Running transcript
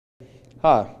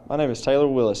Hi, my name is Taylor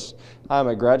Willis. I am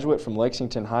a graduate from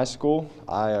Lexington High School.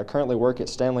 I currently work at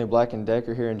Stanley Black &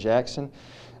 Decker here in Jackson.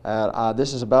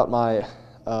 This is about my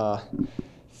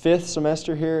fifth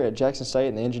semester here at Jackson State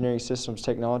in the Engineering Systems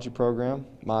Technology program.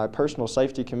 My personal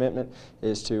safety commitment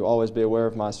is to always be aware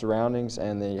of my surroundings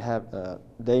and the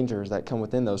dangers that come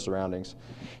within those surroundings.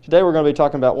 Today we're going to be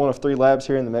talking about one of three labs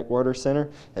here in the McWhirter Center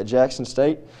at Jackson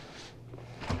State.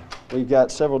 We've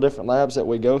got several different labs that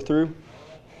we go through.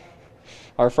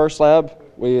 Our first lab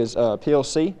is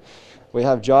PLC. We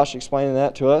have Josh explaining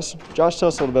that to us. Josh, tell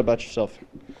us a little bit about yourself.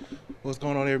 What's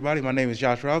going on, everybody? My name is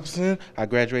Josh Robinson. I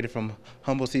graduated from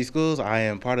Humboldt City Schools. I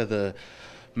am part of the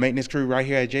maintenance crew right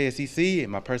here at JSCC,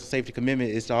 and my personal safety commitment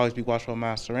is to always be watchful of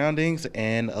my surroundings.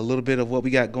 And a little bit of what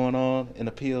we got going on in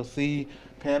the PLC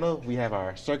panel. We have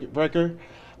our circuit breaker,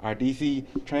 our DC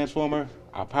transformer,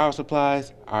 our power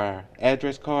supplies, our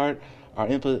address card, our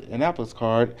input and outputs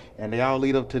card, and they all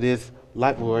lead up to this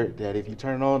light board that if you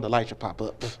turn it on, the light should pop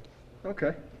up.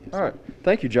 Okay. All right.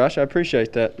 Thank you, Josh. I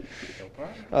appreciate that.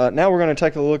 Now we're going to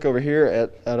take a look over here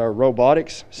at our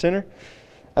robotics center.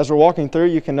 As we're walking through,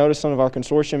 you can notice some of our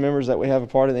consortium members that we have a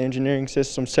part of the Engineering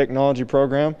Systems Technology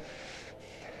program.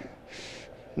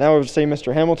 Now we'll see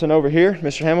Mr. Hamilton over here.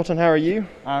 Mr. Hamilton, how are you?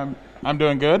 I'm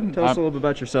doing good. Tell us a little bit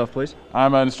about yourself, please.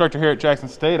 I'm an instructor here at Jackson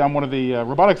State. I'm one of the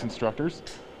robotics instructors.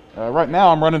 Right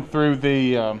now I'm running through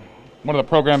the one of the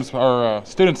programs our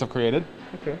students have created,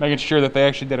 making sure that they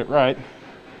actually did it right.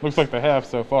 Looks like they have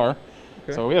so far.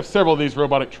 Okay. So we have several of these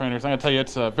robotic trainers. I'm going to tell you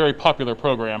it's a very popular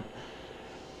program.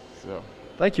 So.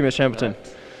 Thank you, Mr. Hamilton.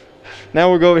 Now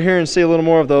we'll go over here and see a little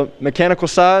more of the mechanical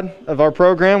side of our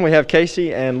program. We have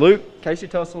Casey and Luke. Casey,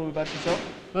 tell us a little bit about yourself.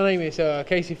 My name is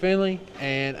Casey Finley,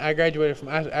 and I graduated from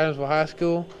Adamsville High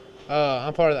School.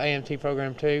 I'm part of the AMT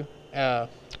program too.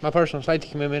 My personal safety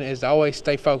commitment is to always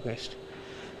stay focused.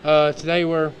 Today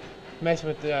we're messing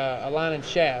with aligning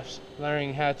shafts,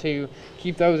 learning how to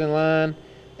keep those in line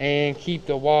and keep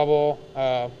the wobble,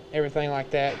 everything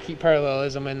like that, keep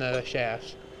parallelism in the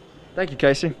shafts. Thank you,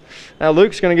 Casey. Now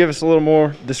Luke's going to give us a little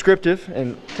more descriptive,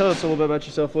 and tell us a little bit about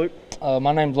yourself, Luke.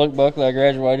 My name's Luke Buckley. I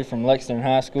graduated from Lexington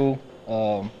High School.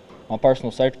 My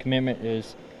personal safety commitment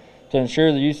is to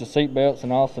ensure the use of seat belts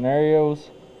in all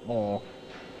scenarios.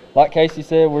 Like Casey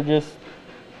said, we're just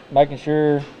making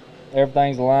sure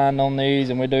everything's aligned on these,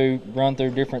 and we do run through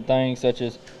different things such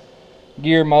as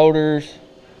gear motors,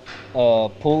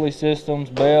 pulley systems,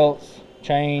 belts,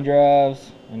 chain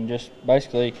drives, and just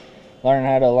basically learning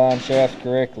how to align shafts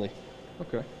correctly.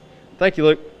 Okay. Thank you,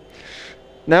 Luke.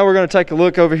 Now we're going to take a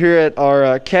look over here at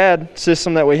our CAD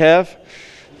system that we have.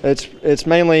 It's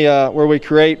mainly where we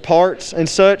create parts and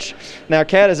such. Now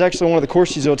CAD is actually one of the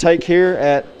courses you'll take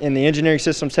here in the Engineering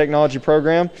Systems Technology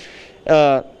program.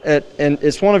 And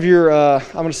it's one of your,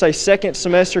 I'm going to say, second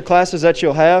semester classes that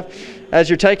you'll have. As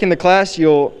you're taking the class,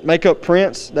 you'll make up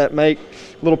prints that make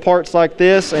little parts like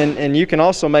this, and you can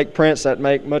also make prints that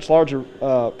make much larger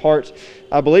parts.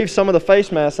 I believe some of the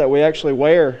face masks that we actually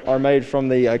wear are made from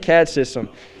the CAD system.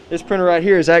 This printer right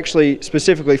here is actually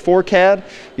specifically for CAD.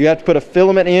 You have to put a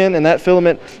filament in, and that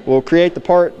filament will create the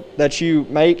part that you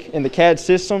make in the CAD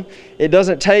system. It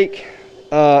doesn't take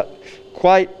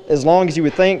quite as long as you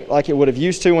would think, like it would have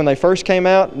used to when they first came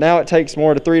out. Now it takes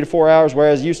more to 3 to 4 hours,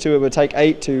 whereas used to it would take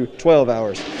 8 to 12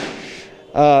 hours.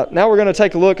 Now we're going to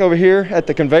take a look over here at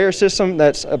the conveyor system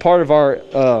that's a part of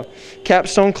our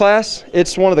capstone class.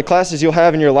 It's one of the classes you'll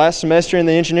have in your last semester in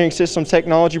the Engineering Systems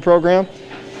Technology program.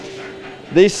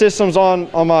 These systems on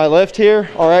my left here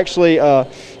are actually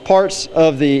parts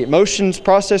of the motions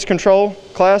process control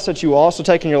class that you will also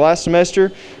take in your last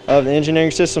semester of the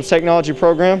Engineering Systems Technology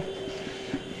program.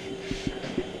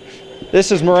 This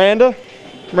is Miranda.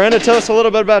 Miranda, tell us a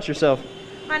little bit about yourself.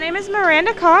 My name is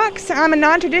Miranda Cox. I'm a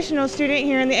non-traditional student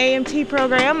here in the AMT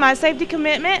program. My safety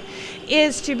commitment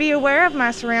is to be aware of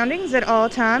my surroundings at all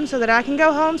times so that I can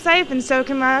go home safe, and so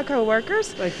can my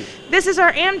co-workers. Thank you. This is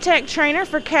our AMTech trainer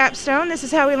for capstone. This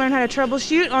is how we learn how to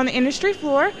troubleshoot on the industry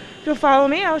floor. If you'll follow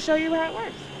me, I'll show you how it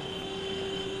works.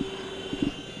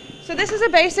 So this is a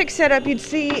basic setup you'd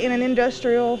see in an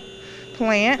industrial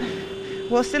plant.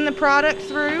 We'll send the product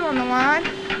through on the line.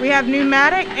 We have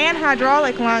pneumatic and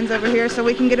hydraulic lines over here so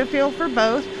we can get a feel for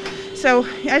both. So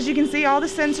as you can see, all the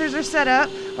sensors are set up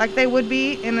like they would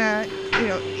be in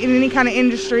any kind of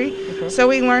industry. Okay. So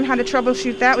we learn how to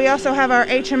troubleshoot that. We also have our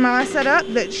HMI set up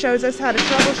that shows us how to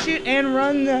troubleshoot and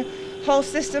run the whole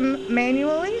system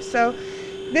manually. So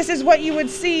this is what you would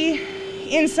see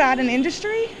inside an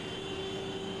industry.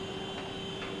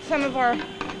 Some of our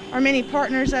many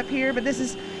partners up here, but this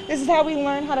is how we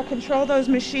learn how to control those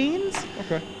machines.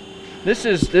 Okay. This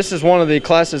is one of the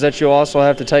classes that you'll also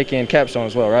have to take in capstone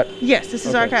as well, right? Yes, this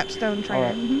is our Okay. capstone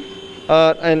training.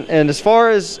 All right. And as far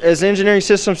as engineering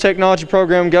systems technology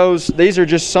program goes, these are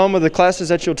just some of the classes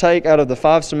that you'll take out of the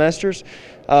 5 semesters,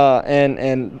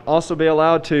 and also be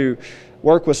allowed to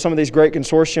work with some of these great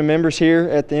consortium members here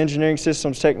at the engineering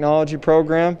systems technology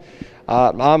program.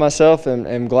 I myself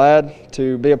am glad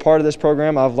to be a part of this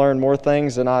program. I've learned more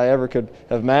things than I ever could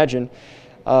have imagined,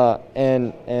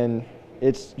 and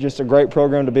it's just a great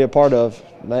program to be a part of.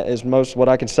 That is most what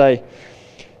I can say.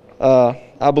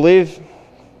 I believe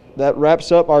that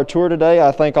wraps up our tour today.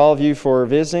 I thank all of you for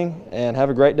visiting, and have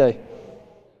a great day.